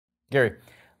Gary,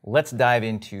 let's dive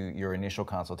into your initial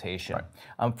consultation.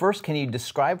 Right. First, can you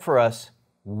describe for us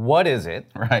what is it,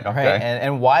 right? Okay.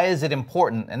 And why is it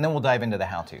important? And then we'll dive into the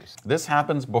how-tos. This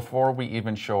happens before we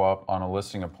even show up on a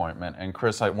listing appointment. And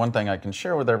Chris, one thing I can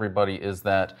share with everybody is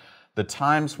that the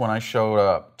times when I showed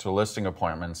up to listing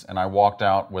appointments and I walked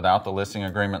out without the listing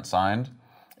agreement signed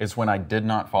is when I did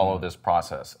not follow this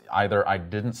process. Either I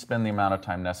didn't spend the amount of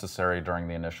time necessary during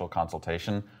the initial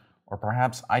consultation, or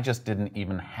perhaps I just didn't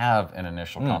even have an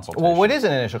initial consultation. Well, what is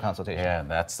an initial consultation? Yeah,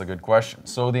 that's the good question.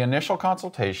 So the initial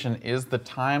consultation is the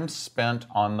time spent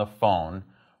on the phone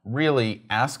really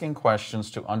asking questions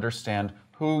to understand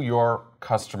who your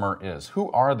customer is.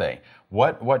 Who are they?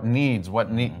 What needs,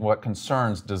 what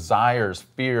concerns, desires,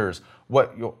 fears,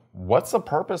 what's the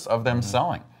purpose of them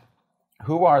selling?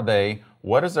 Who are they?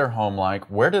 What is their home like?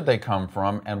 Where did they come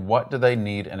from? And what do they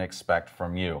need and expect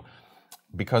from you?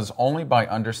 Because only by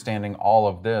understanding all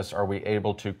of this are we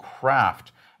able to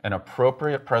craft an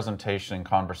appropriate presentation and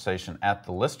conversation at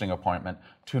the listing appointment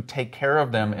to take care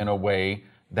of them in a way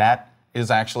that is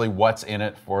actually what's in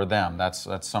it for them. That's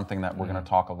something that we're going to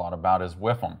talk a lot about is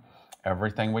with them.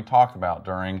 Everything we talk about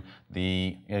during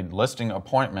the listing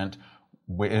appointment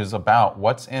is about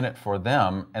what's in it for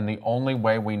them, and the only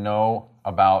way we know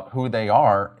about who they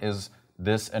are is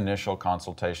this initial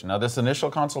consultation. Now, this initial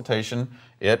consultation,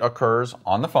 it occurs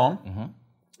on the phone.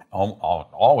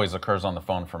 Always occurs on the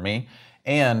phone for me.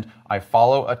 And I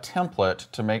follow a template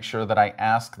to make sure that I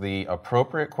ask the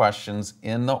appropriate questions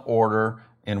in the order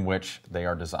in which they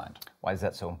are designed. Why is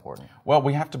that so important? Well,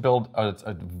 we have to build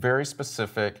a very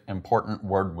specific, important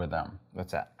word with them.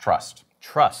 What's that? Trust.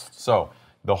 Trust. So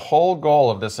the whole goal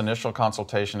of this initial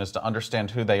consultation is to understand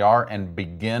who they are and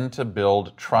begin to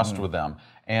build trust with them.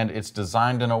 And it's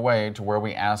designed in a way to where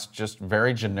we ask just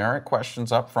very generic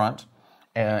questions up front,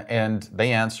 and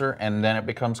they answer, and then it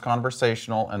becomes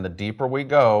conversational, and the deeper we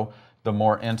go, the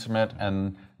more intimate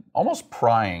and almost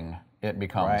prying it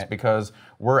becomes, because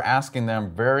we're asking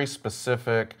them very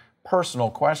specific, personal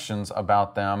questions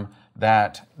about them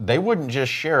that they wouldn't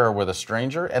just share with a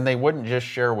stranger, and they wouldn't just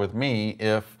share with me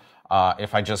if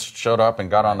I just showed up and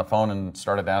got on the phone and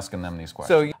started asking them these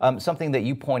questions. So something that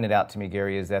you pointed out to me,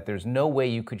 Gary, is that there's no way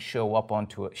you could show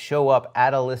up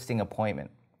at a listing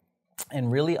appointment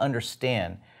and really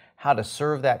understand how to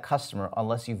serve that customer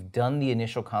unless you've done the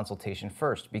initial consultation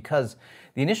first. Because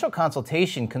the initial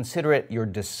consultation, consider it your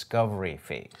discovery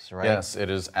phase, right? Yes, it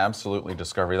is absolutely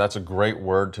discovery. That's a great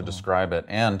word to describe it.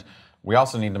 And we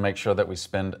also need to make sure that we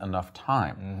spend enough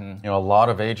time. You know, a lot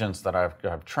of agents that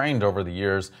I've trained over the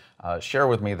years share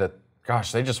with me that,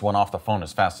 gosh, they just went off the phone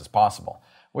as fast as possible,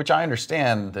 which I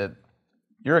understand that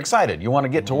you're excited. You want to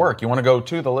get to work. You want to go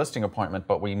to the listing appointment,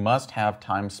 but we must have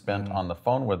time spent on the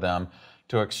phone with them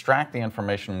to extract the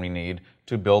information we need,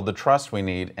 to build the trust we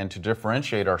need, and to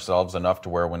differentiate ourselves enough to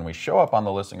where when we show up on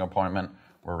the listing appointment,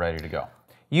 we're ready to go.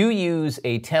 You use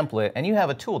a template, and you have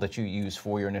a tool that you use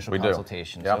for your initial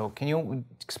consultation. Yep. So can you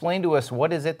explain to us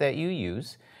what is it that you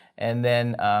use? And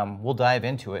then we'll dive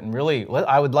into it. And really,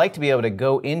 I would like to be able to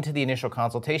go into the initial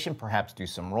consultation, perhaps do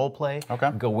some role play,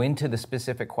 go into the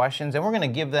specific questions, and we're going to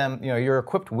give them, you know, you're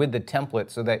equipped with the template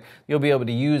so that you'll be able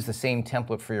to use the same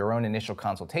template for your own initial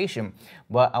consultation.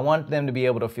 But I want them to be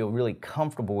able to feel really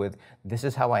comfortable with, this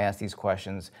is how I ask these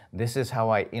questions, this is how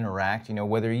I interact. You know,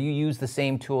 whether you use the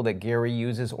same tool that Gary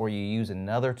uses or you use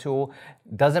another tool,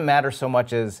 doesn't matter so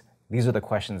much as these are the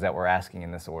questions that we're asking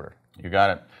in this order. You got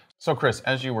it. So Chris,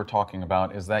 as you were talking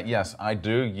about, is that yes, I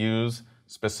do use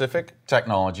specific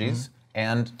technologies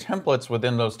and templates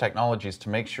within those technologies to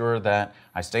make sure that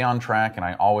I stay on track and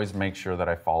I always make sure that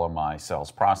I follow my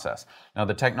sales process. Now,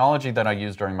 the technology that I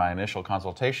use during my initial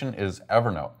consultation is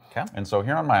Evernote. And so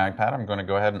here on my iPad, I'm going to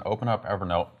go ahead and open up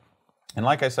Evernote. And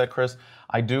like I said, Chris,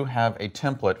 I do have a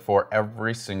template for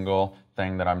every single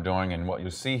thing that I'm doing. And what you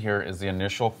see here is the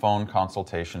initial phone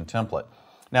consultation template.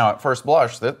 Now, at first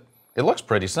blush, it looks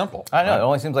pretty simple. I know, it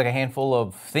only seems like a handful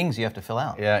of things you have to fill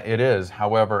out. Yeah, it is.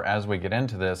 However, as we get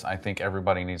into this, I think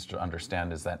everybody needs to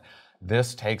understand is that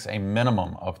this takes a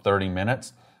minimum of 30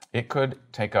 minutes. It could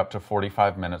take up to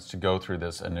 45 minutes to go through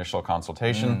this initial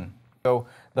consultation. So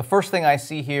the first thing I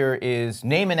see here is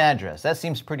name and address. That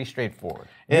seems pretty straightforward.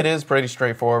 It is pretty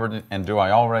straightforward, and do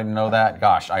I already know that?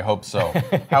 Gosh, I hope so.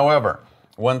 However,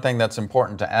 one thing that's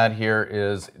important to add here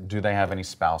is, do they have any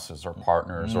spouses or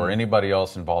partners or anybody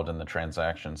else involved in the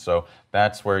transaction? So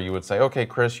that's where you would say, okay,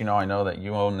 Chris, you know, I know that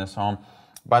you own this home.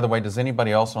 By the way, does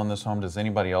anybody else own this home? Does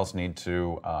anybody else need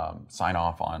to sign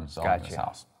off on selling this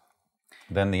house?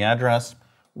 Then the address,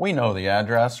 we know the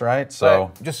address, right?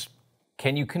 So just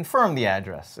Can you confirm the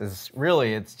address?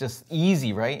 It's just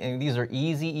easy, right? And these are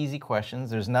easy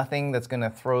questions. There's nothing that's going to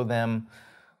throw them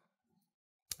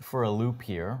for a loop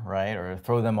here, right? Or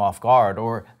throw them off guard,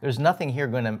 or there's nothing here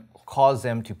going to cause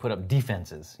them to put up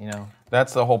defenses,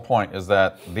 That's the whole point, is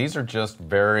that these are just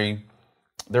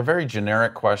they're very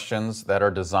generic questions that are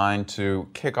designed to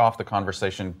kick off the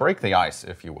conversation, break the ice,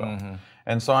 if you will.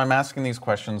 And so I'm asking these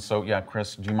questions. So yeah,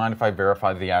 Chris, do you mind if I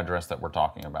verify the address that we're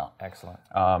talking about? Excellent.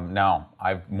 Now,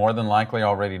 I've more than likely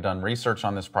already done research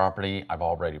on this property. I've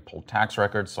already pulled tax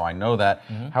records, so I know that.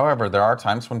 However, there are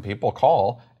times when people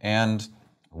call and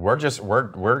we're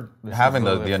having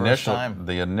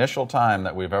the initial time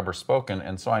that we've ever spoken,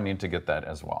 and so I need to get that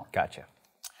as well. Gotcha.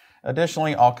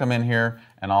 Additionally, I'll come in here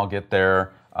and I'll get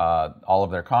all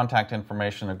of their contact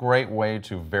information. A great way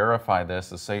to verify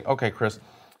this is say, okay, Chris,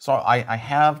 so I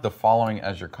have the following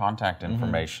as your contact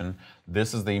information.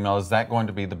 This is the email. Is that going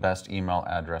to be the best email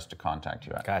address to contact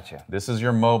you at? Gotcha. This is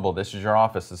your mobile. This is your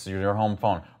office. This is your home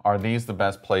phone. Are these the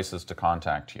best places to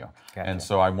contact you? Gotcha. And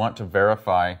so I want to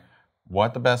verify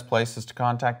what the best place is to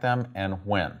contact them and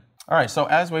when. All right, so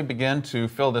as we begin to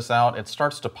fill this out, it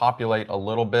starts to populate a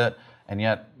little bit, and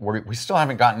yet we still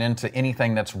haven't gotten into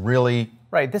anything that's really...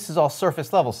 Right, this is all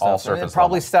surface level stuff. All surface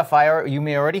probably level. Stuff you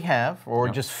may already have, or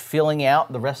just filling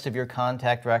out the rest of your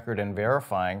contact record and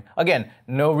verifying. Again,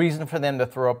 no reason for them to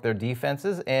throw up their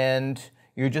defenses, and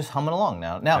you're just humming along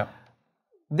now. Now,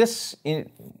 this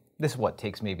what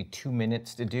takes maybe 2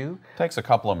 minutes to do? Takes a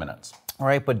couple of minutes. All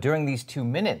right, but during these 2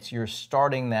 minutes, you're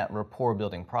starting that rapport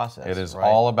building process. It is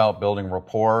all about building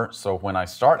rapport. So when I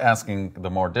start asking the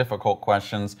more difficult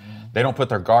questions, they don't put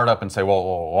their guard up and say,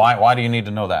 well, why do you need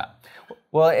to know that?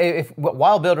 Well,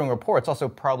 while building rapport, it's also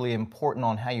probably important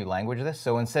on how you language this.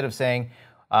 So instead of saying,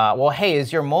 well, hey,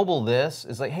 is your mobile this?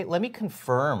 It's like, hey, let me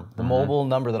confirm the mobile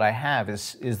number that I have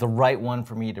is the right one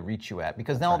for me to reach you at.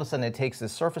 Because now all of a sudden it takes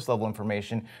this surface level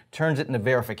information, turns it into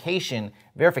verification.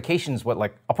 Verification is what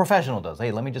like a professional does.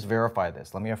 Hey, let me just verify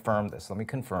this. Let me affirm this. Let me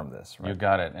confirm this. Right? You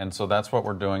got it. And so that's what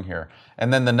we're doing here.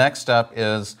 And then the next step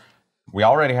is, we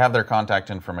already have their contact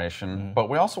information, but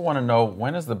we also want to know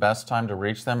when is the best time to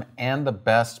reach them and the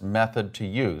best method to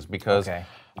use. Because,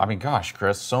 I mean, gosh,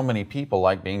 Chris, so many people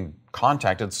like being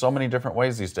contacted so many different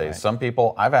ways these days. Some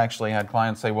people, I've actually had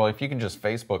clients say, well, if you can just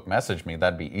Facebook message me,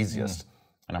 that'd be easiest.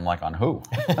 And I'm like, on who?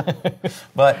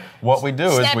 But what we do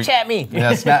is Snapchat me.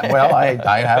 Yeah, well,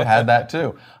 I have had that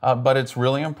too. But it's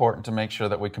really important to make sure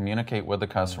that we communicate with the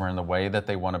customer in the way that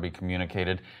they want to be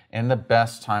communicated and the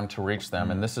best time to reach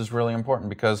them. And this is really important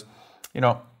because,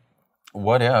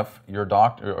 what if your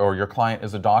doctor or your client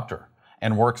is a doctor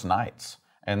and works nights?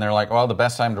 And they're like, well, the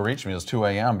best time to reach me is 2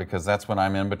 a.m. because that's when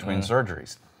I'm in between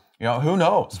surgeries. Who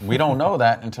knows? We don't know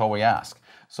that until we ask.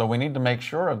 So we need to make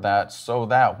sure of that so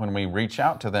that when we reach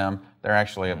out to them, they're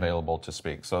actually available to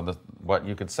speak. So what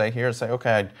you could say here is say,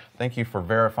 okay, thank you for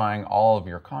verifying all of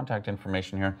your contact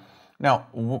information here. Now,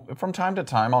 from time to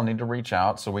time, I'll need to reach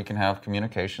out so we can have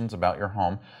communications about your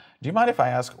home. Do you mind if I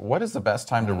ask, what is the best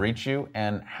time to reach you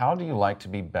and how do you like to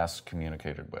be best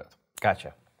communicated with?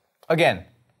 Gotcha. Again,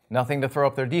 nothing to throw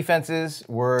up their defenses.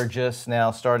 We're just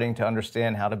now starting to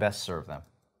understand how to best serve them.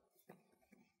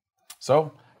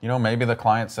 So, maybe the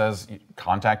client says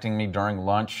contacting me during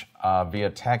lunch via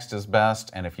text is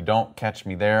best, and if you don't catch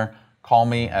me there, call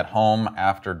me at home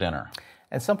after dinner.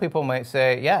 And some people might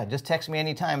say, yeah, just text me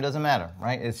anytime, it doesn't matter,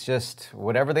 right? It's just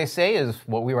whatever they say is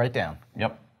what we write down.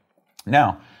 Yep.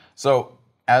 Now, so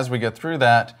as we get through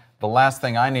that, the last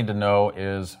thing I need to know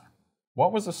is,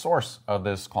 what was the source of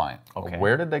this client? Okay.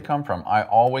 Where did they come from? I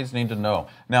always need to know.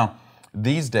 Now,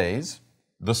 these days,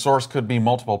 the source could be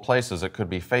multiple places. It could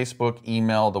be Facebook,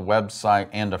 email, the website,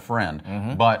 and a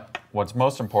friend. But what's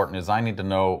most important is I need to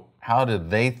know, how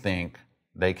did they think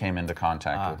they came into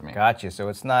contact with me? Gotcha. So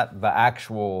it's not the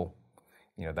actual,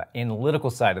 the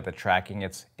analytical side of the tracking.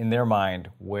 It's in their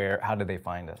mind, how did they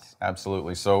find us?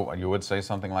 Absolutely. So you would say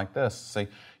something like this. Say,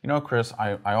 Chris,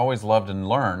 I always love to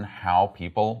learn how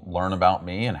people learn about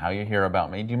me and how you hear about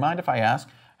me. Do you mind if I ask,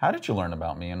 how did you learn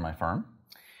about me and my firm?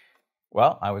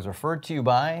 Well, I was referred to you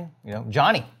by,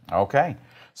 Johnny. Okay.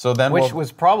 So then Which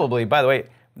was probably, by the way,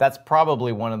 that's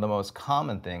probably one of the most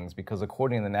common things because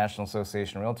according to the National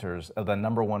Association of Realtors, the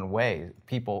number one way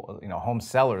people, home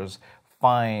sellers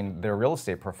find their real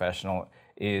estate professional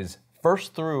is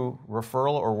first through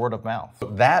referral or word of mouth.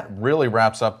 That really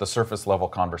wraps up the surface level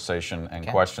conversation and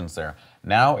questions there.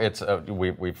 Now it's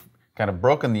we've kind of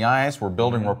broken the ice, we're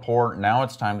building rapport. Now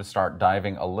it's time to start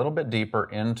diving a little bit deeper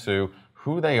into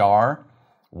who they are,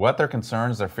 what their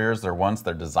concerns, their fears, their wants,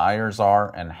 their desires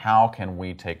are, and how can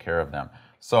we take care of them.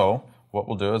 So what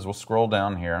we'll do is we'll scroll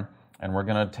down here and we're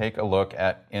going to take a look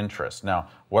at interest. Now,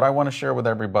 what I want to share with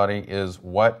everybody is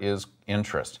what is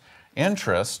interest.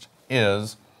 Interest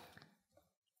is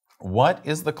what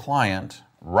is the client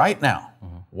right now?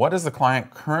 What is the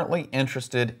client currently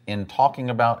interested in talking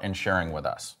about and sharing with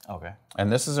us? Okay.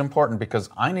 And this is important because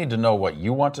I need to know what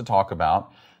you want to talk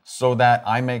about so that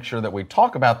I make sure that we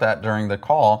talk about that during the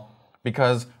call,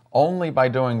 because only by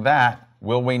doing that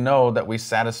will we know that we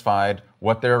satisfied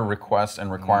what their requests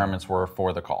and requirements were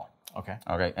for the call. Okay.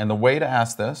 Okay. And the way to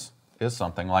ask this is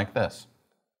something like this.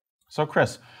 So,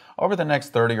 Chris, over the next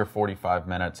 30 or 45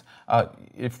 minutes,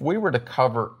 if we were to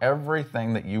cover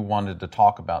everything that you wanted to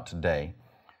talk about today,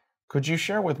 could you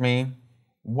share with me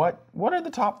what are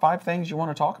the top 5 things you want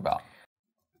to talk about?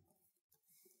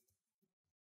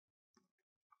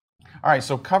 All right,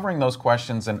 so covering those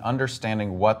questions and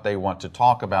understanding what they want to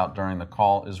talk about during the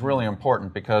call is really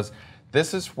important, because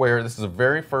this is the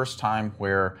very first time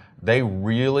where they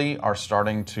really are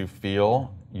starting to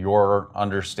feel your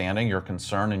understanding, your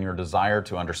concern, and your desire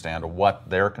to understand what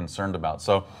they're concerned about.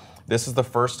 So this is the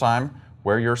first time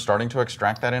where you're starting to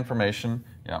extract that information.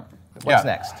 What's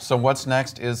next? So what's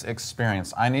next is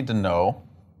experience. I need to know,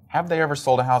 have they ever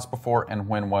sold a house before, and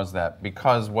when was that?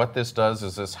 Because what this does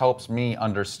is this helps me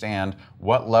understand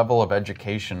what level of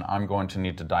education I'm going to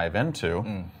need to dive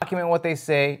into. Document what they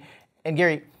say. And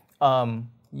Gary,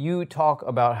 you talk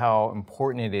about how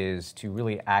important it is to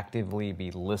really actively be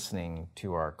listening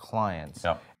to our clients.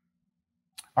 Yep.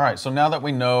 All right, so now that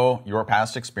we know your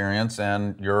past experience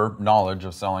and your knowledge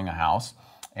of selling a house,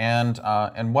 and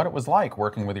what it was like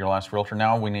working with your last realtor,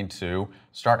 now we need to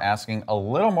start asking a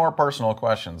little more personal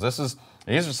questions.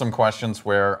 These are some questions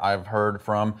where I've heard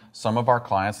from some of our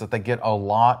clients that they get a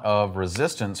lot of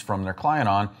resistance from their client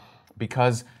on,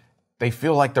 because they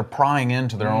feel like they're prying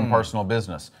into their own personal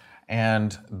business.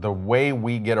 And the way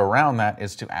we get around that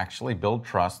is to actually build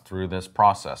trust through this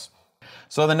process.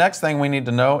 So the next thing we need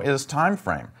to know is time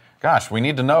frame. Gosh, we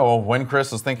need to know when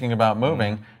Chris is thinking about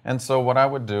moving. And so what I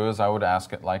would do is I would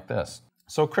ask it like this.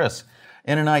 So Chris,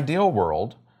 in an ideal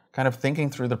world, kind of thinking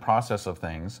through the process of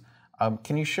things,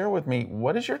 can you share with me,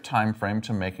 what is your time frame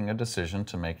to making a decision,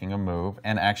 to making a move,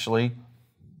 and actually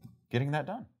getting that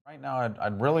done? Right now,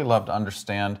 I'd really love to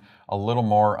understand a little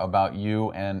more about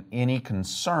you and any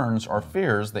concerns or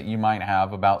fears that you might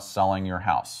have about selling your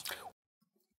house.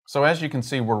 So as you can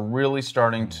see, we're really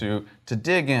starting to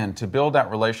dig in, to build that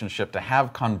relationship, to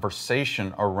have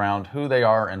conversation around who they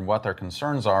are and what their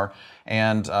concerns are.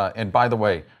 And by the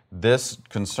way, this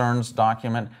concerns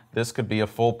document, this could be a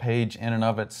full page in and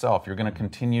of itself. You're going to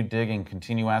continue digging,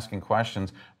 continue asking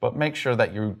questions, but make sure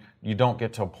that you don't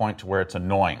get to a point to where it's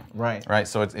annoying. Right.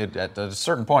 So at a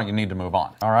certain point, you need to move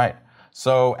on. All right.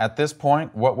 So at this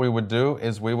point, what we would do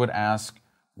is we would ask,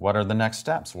 what are the next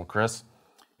steps? Well, Chris,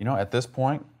 at this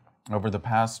point, over the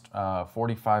past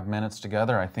 45 minutes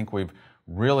together, I think we've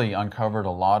really uncovered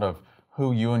a lot of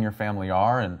who you and your family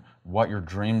are, and what your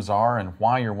dreams are, and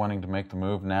why you're wanting to make the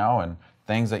move now, and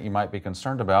things that you might be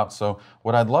concerned about. So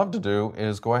what I'd love to do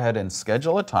is go ahead and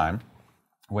schedule a time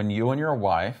when you and your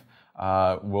wife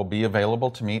will be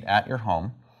available to meet at your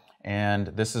home. And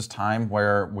this is time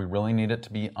where we really need it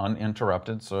to be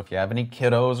uninterrupted. So if you have any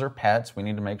kiddos or pets, we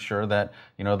need to make sure that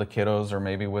the kiddos are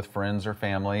maybe with friends or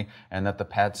family, and that the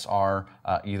pets are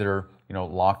either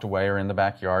locked away or in the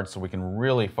backyard, so we can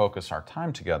really focus our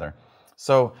time together.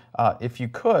 So if you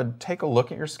could take a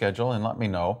look at your schedule and let me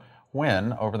know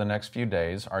when, over the next few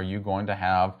days, are you going to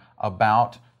have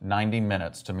about 90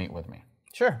 minutes to meet with me?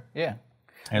 Sure. Yeah.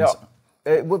 And now,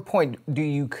 at what point do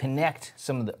you connect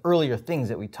some of the earlier things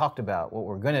that we talked about, what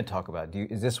we're going to talk about?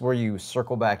 Is this where you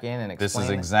circle back in and explain? This is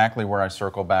exactly where I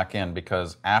circle back in,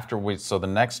 because so the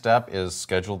next step is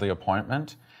schedule the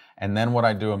appointment, and then what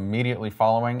I do immediately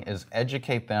following is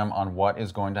educate them on what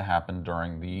is going to happen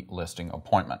during the listing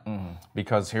appointment.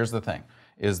 Because here's the thing,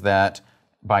 is that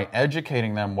by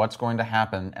educating them what's going to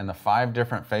happen and the 5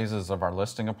 different phases of our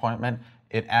listing appointment,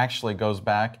 it actually goes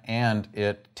back and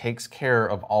it takes care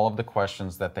of all of the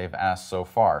questions that they've asked so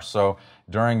far. So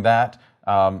during that,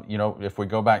 if we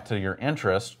go back to your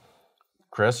interest,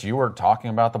 Chris, you were talking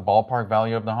about the ballpark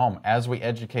value of the home. As we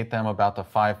educate them about the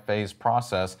 5-phase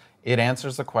process, it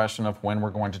answers the question of when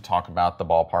we're going to talk about the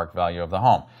ballpark value of the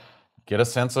home. Get a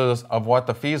sense of what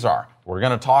the fees are. We're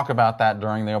going to talk about that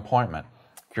during the appointment.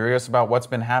 Curious about what's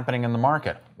been happening in the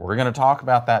market. We're going to talk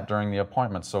about that during the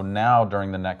appointment. So now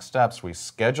during the next steps, we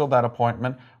schedule that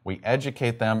appointment, we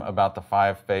educate them about the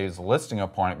 5-phase listing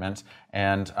appointment,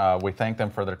 and we thank them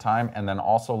for their time, and then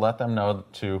also let them know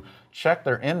to check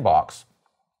their inbox,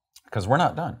 because we're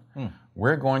not done.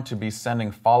 We're going to be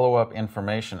sending follow-up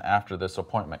information after this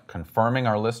appointment, confirming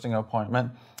our listing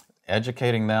appointment,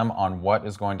 educating them on what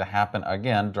is going to happen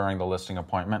again during the listing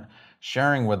appointment,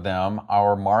 sharing with them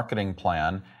our marketing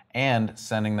plan, and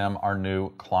sending them our new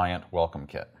client welcome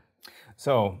kit.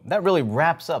 So that really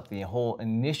wraps up the whole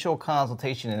initial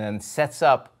consultation and then sets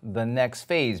up the next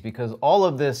phase, because all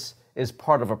of this is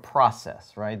part of a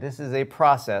process, right? This is a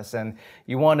process, and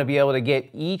you want to be able to get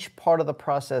each part of the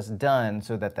process done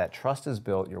so that that trust is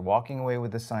built, you're walking away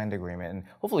with a signed agreement, and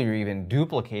hopefully you're even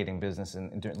duplicating business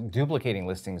and duplicating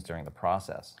listings during the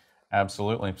process.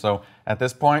 Absolutely. So at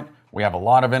this point, we have a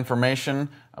lot of information.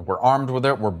 We're armed with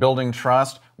it. We're building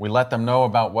trust. We let them know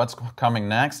about what's coming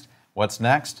next. What's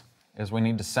next is we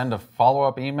need to send a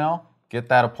follow-up email, get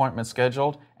that appointment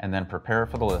scheduled, and then prepare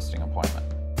for the listing appointment.